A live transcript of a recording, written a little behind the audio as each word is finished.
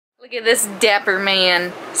Look at this dapper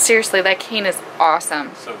man. Seriously, that cane is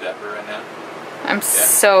awesome. So dapper right now. I'm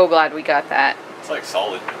so glad we got that. It's like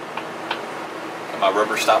solid. Got my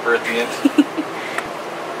rubber stopper at the end.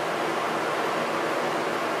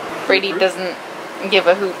 Brady doesn't give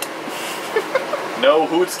a hoot. No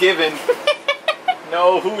hoots given.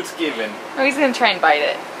 No hoots given. Oh, he's gonna try and bite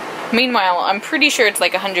it. Meanwhile, I'm pretty sure it's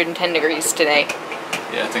like 110 degrees today.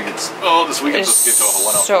 Yeah, I think it's. Oh, this weekend's supposed to get to a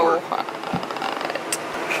 104. So hot.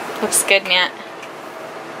 Looks good, Matt.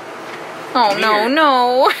 Oh,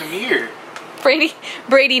 no. Come here. Brady,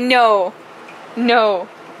 no. No.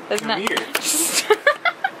 That's Come not. here.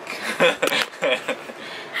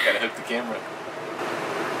 Gotta hook the camera.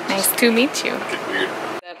 Nice to meet you. Get weird.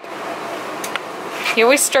 He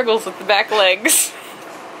always struggles with the back legs.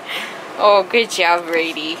 Oh, good job,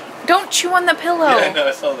 Brady. Don't chew on the pillow. Yeah, no,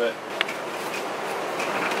 I saw that.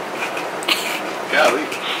 Golly.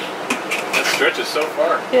 That stretches so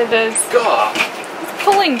far. Yeah, it does. God. It's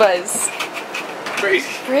pulling Buzz. Crazy.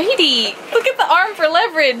 Brady, look at the arm for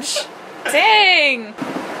leverage. Dang.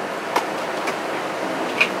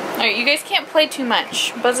 Alright, you guys can't play too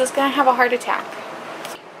much. Buzz is gonna have a heart attack.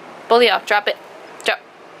 Bully off, drop it.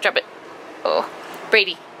 Drop it. Oh.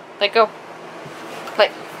 Brady, let go.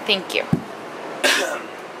 Thank you.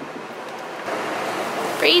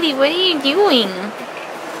 Brady, what are you doing?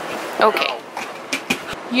 Okay.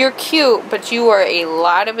 You're cute, but you are a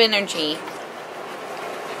lot of energy.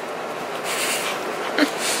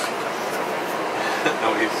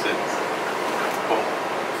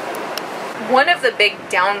 One of the big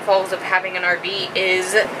downfalls of having an RV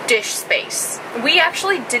is dish space. We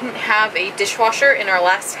actually didn't have a dishwasher in our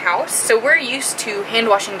last house, so we're used to hand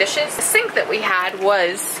washing dishes. The sink that we had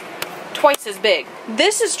was twice as big.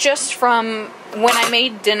 This is just from when I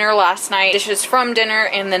made dinner last night, dishes from dinner,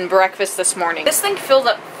 and then breakfast this morning. This thing filled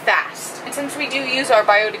up fast. And since we do use our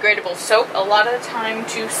biodegradable soap a lot of the time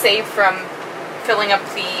to save from filling up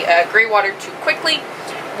the gray water too quickly,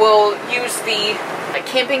 we'll use the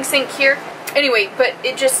camping sink here. Anyway, but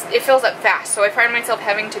it fills up fast, so I find myself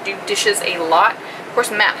having to do dishes a lot. Of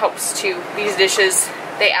course, Matt helps too. These dishes,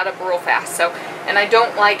 they add up real fast, and I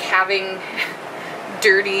don't like having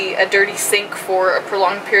a dirty sink for a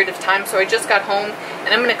prolonged period of time, so I just got home,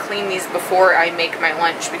 and I'm going to clean these before I make my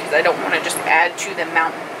lunch, because I don't want to just add to the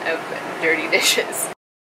mountain of dirty dishes.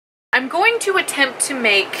 I'm going to attempt to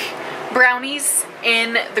make brownies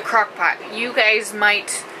in the crock pot. You guys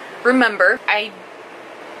might remember, I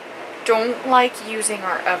don't like using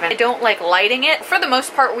our oven. I don't like lighting it. For the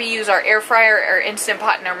most part, we use our air fryer, our Instant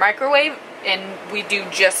Pot, and our microwave, and we do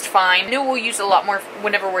just fine. I know we'll use a lot more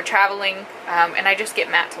whenever we're traveling, and I just get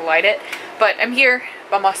Matt to light it. But I'm here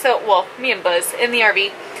by myself, well, me and Buzz, in the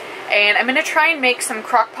RV, and I'm gonna try and make some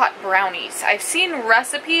crockpot brownies. I've seen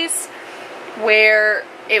recipes where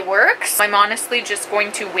it works. I'm honestly just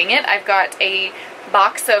going to wing it. I've got a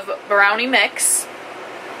box of brownie mix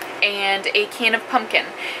and a can of pumpkin.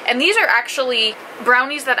 And these are actually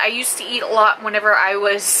brownies that I used to eat a lot whenever I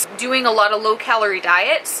was doing a lot of low-calorie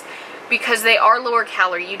diets, because they are lower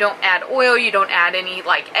calorie. You don't add oil, you don't add any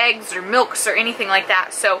like eggs or milks or anything like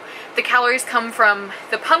that. So the calories come from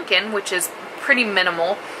the pumpkin, which is pretty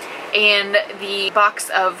minimal, and the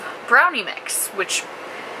box of brownie mix, which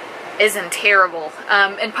isn't terrible.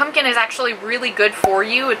 And pumpkin is actually really good for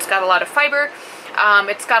you. It's got a lot of fiber.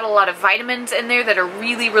 It's got a lot of vitamins in there that are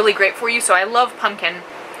really, really great for you, so I love pumpkin.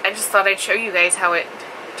 I just thought I'd show you guys how it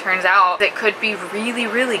turns out. It could be really,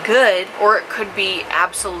 really good, or it could be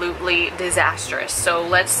absolutely disastrous. So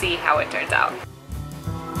let's see how it turns out.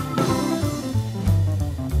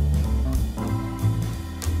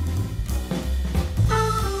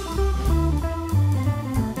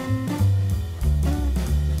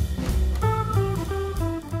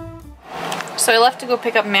 So I left to go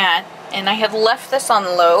pick up Matt, and I had left this on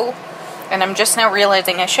low, and I'm just now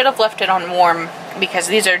realizing I should have left it on warm, because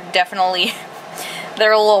these are definitely,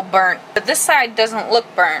 they're a little burnt. But this side doesn't look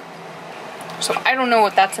burnt, so I don't know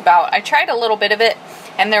what that's about. I tried a little bit of it,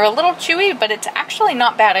 and they're a little chewy, but it's actually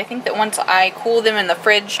not bad. I think that once I cool them in the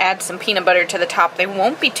fridge, add some peanut butter to the top, they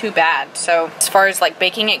won't be too bad. So as far as like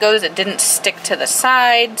baking it goes, it didn't stick to the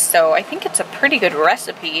side, so I think it's a pretty good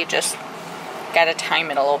recipe. You just gotta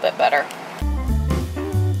time it a little bit better.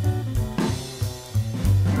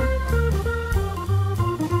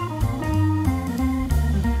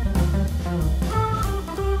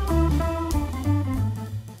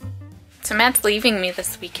 So Matt's leaving me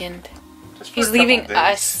this weekend. He's leaving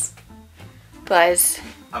us, Buzz.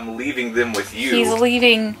 I'm leaving them with you. He's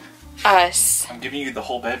leaving us. I'm giving you the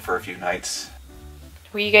whole bed for a few nights.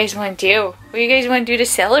 What do you guys want to do? What do you guys want to do to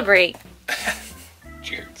celebrate?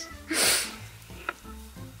 Cheers.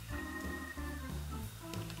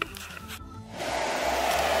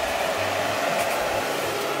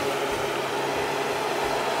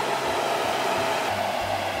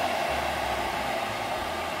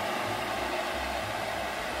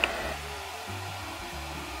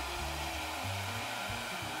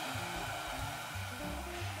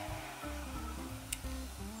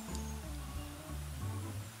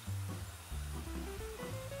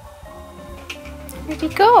 Where'd he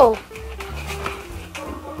go?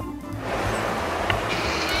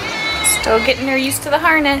 Still getting her used to the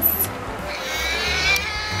harness.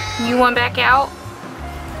 You want back out?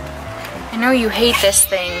 I know you hate this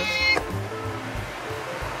thing.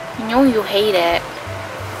 I know you hate it.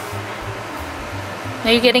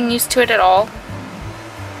 Are you getting used to it at all?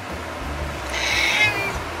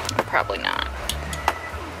 Probably not.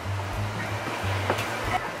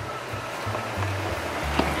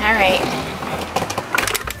 Alright.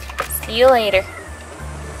 See you later.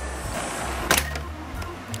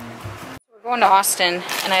 We're going to Austin,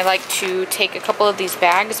 and I like to take a couple of these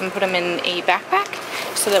bags and put them in a backpack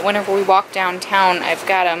so that whenever we walk downtown, I've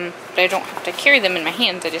got them, but I don't have to carry them in my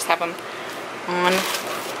hands. I just have them on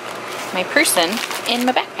my person in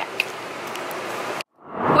my backpack.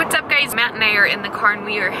 What's up, guys? Matt and I are in the car and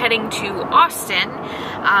we are heading to Austin.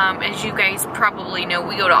 As you guys probably know,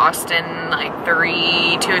 we go to Austin like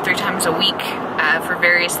 2 or 3 times a week for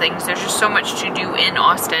various things. There's just so much to do in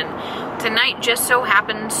Austin. Tonight just so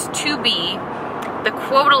happens to be the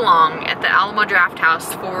quote along at the Alamo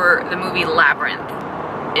Drafthouse for the movie Labyrinth.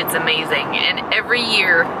 It's amazing, and every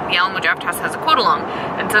year the Alamo Drafthouse has a quote along,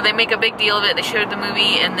 and so they make a big deal of it. They showed the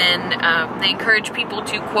movie, and then they encourage people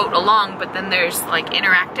to quote along, but then there's like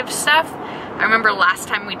interactive stuff. I remember last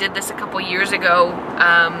time we did this a couple years ago,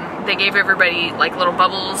 they gave everybody like little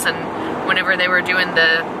bubbles, and whenever they were doing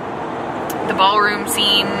the ballroom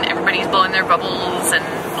scene, everybody's blowing their bubbles, and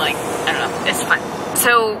like, I don't know, it's fun.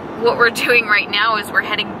 So what we're doing right now is we're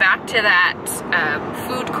heading back to that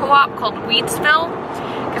food co-op called WHEATSVILLE,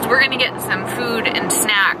 because we're gonna get some food and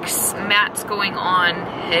snacks. Matt's going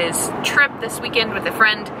on his trip this weekend with a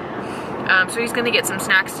friend, so he's gonna get some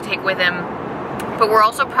snacks to take with him. But we're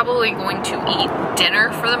also probably going to eat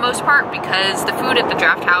dinner for the most part, because the food at the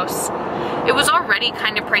Draft House, it was already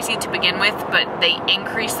kind of pricey to begin with, but they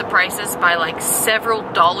increased the prices by like several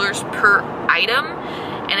dollars per item,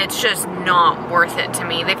 and it's just not worth it to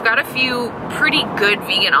me. They've got a few pretty good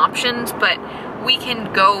vegan options, but we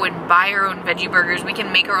can go and buy our own veggie burgers. We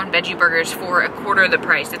can make our own veggie burgers for $1/4 the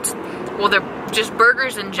price. It's, well, they're just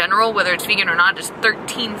burgers in general, whether it's vegan or not, just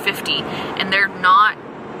 $13.50, and they're not,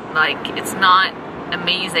 like, it's not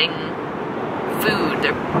amazing food.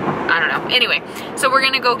 I don't know. Anyway, so we're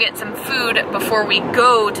gonna go get some food before we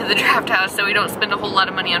go to the Draft House, so we don't spend a whole lot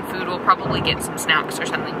of money on food. We'll probably get some snacks or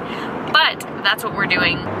something. But that's what we're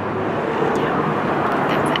doing.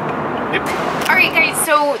 That's it. Yep. Alright guys,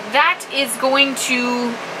 so that is going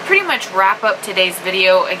to pretty much wrap up today's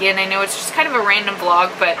video. Again, I know it's just kind of a random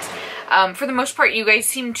vlog, but for the most part, you guys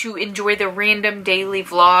seem to enjoy the random daily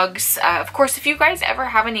vlogs. Of course, if you guys ever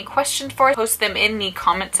have any questions for us, post them in the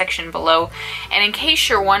comment section below. And in case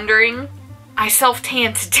you're wondering, I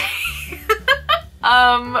self-tanned today.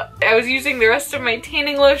 I was using the rest of my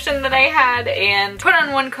tanning lotion that I had and put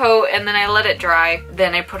on one coat, and then I let it dry.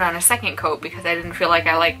 Then I put on a second coat because I didn't feel like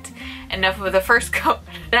I liked enough of the first coat.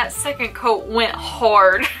 That second coat went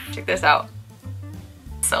hard. Check this out.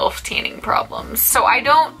 Self-tanning problems. So I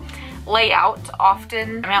don't lay out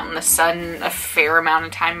often. I'm out in the sun a fair amount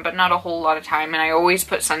of time, but not a whole lot of time, and I always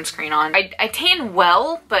put sunscreen on. I tan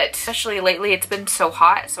well, but especially lately it's been so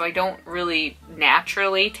hot, so I don't really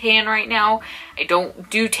naturally tan right now. I don't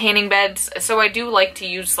do tanning beds, so I do like to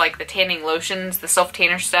use like the tanning lotions, the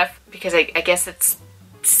self-tanner stuff, because I guess it's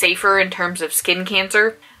safer in terms of skin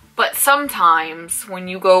cancer. But sometimes when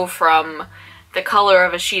you go from the color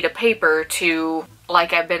of a sheet of paper to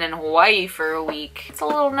like I've been in Hawaii for a week, it's a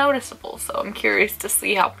little noticeable, so I'm curious to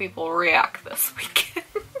see how people react this weekend.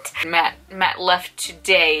 Matt left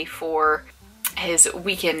today for his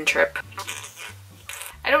weekend trip.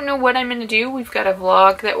 I don't know what I'm gonna do. We've got a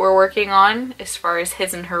vlog that we're working on as far as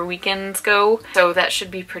his and her weekends go, so that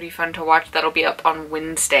should be pretty fun to watch. That'll be up on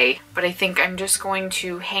Wednesday. But I think I'm just going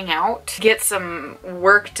to hang out, get some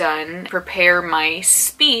work done, prepare my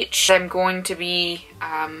speech. I'm going to be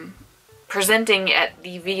presenting at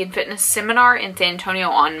the Vegan Fitness Seminar in San Antonio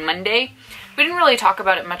on Monday. We didn't really talk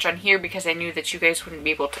about it much on here because I knew that you guys wouldn't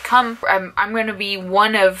be able to come. I'm going to be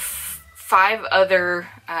one of 5 other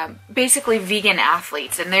basically vegan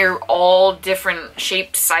athletes, and they're all different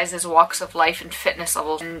shapes, sizes, walks of life, and fitness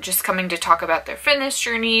levels, and just coming to talk about their fitness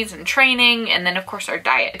journeys and training, and then of course our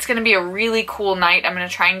diet. It's going to be a really cool night. I'm going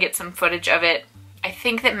to try and get some footage of it. I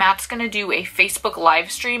think that Matt's going to do a Facebook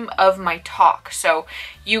live stream of my talk. So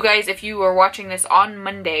you guys, if you are watching this on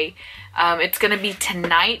Monday, it's going to be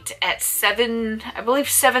tonight at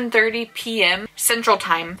 7:30 p.m. Central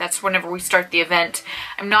Time. That's whenever we start the event.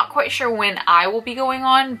 I'm not quite sure when I will be going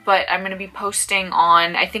on, but I'm going to be posting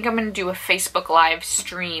on, I think I'm going to do a Facebook live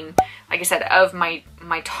stream like I said, of my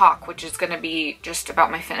talk, which is going to be just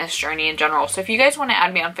about my fitness journey in general. So if you guys want to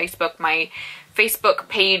add me on Facebook, my Facebook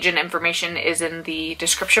page and information is in the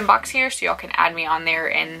description box here, so y'all can add me on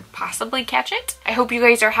there and possibly catch it. I hope you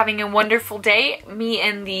guys are having a wonderful day. Me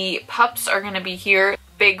and the pups are going to be here.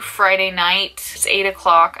 Big Friday night. It's 8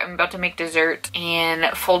 o'clock. I'm about to make dessert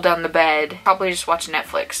and fold down the bed. Probably just watch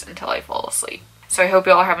Netflix until I fall asleep. So I hope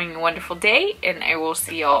y'all are having a wonderful day, and I will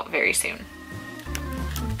see y'all very soon.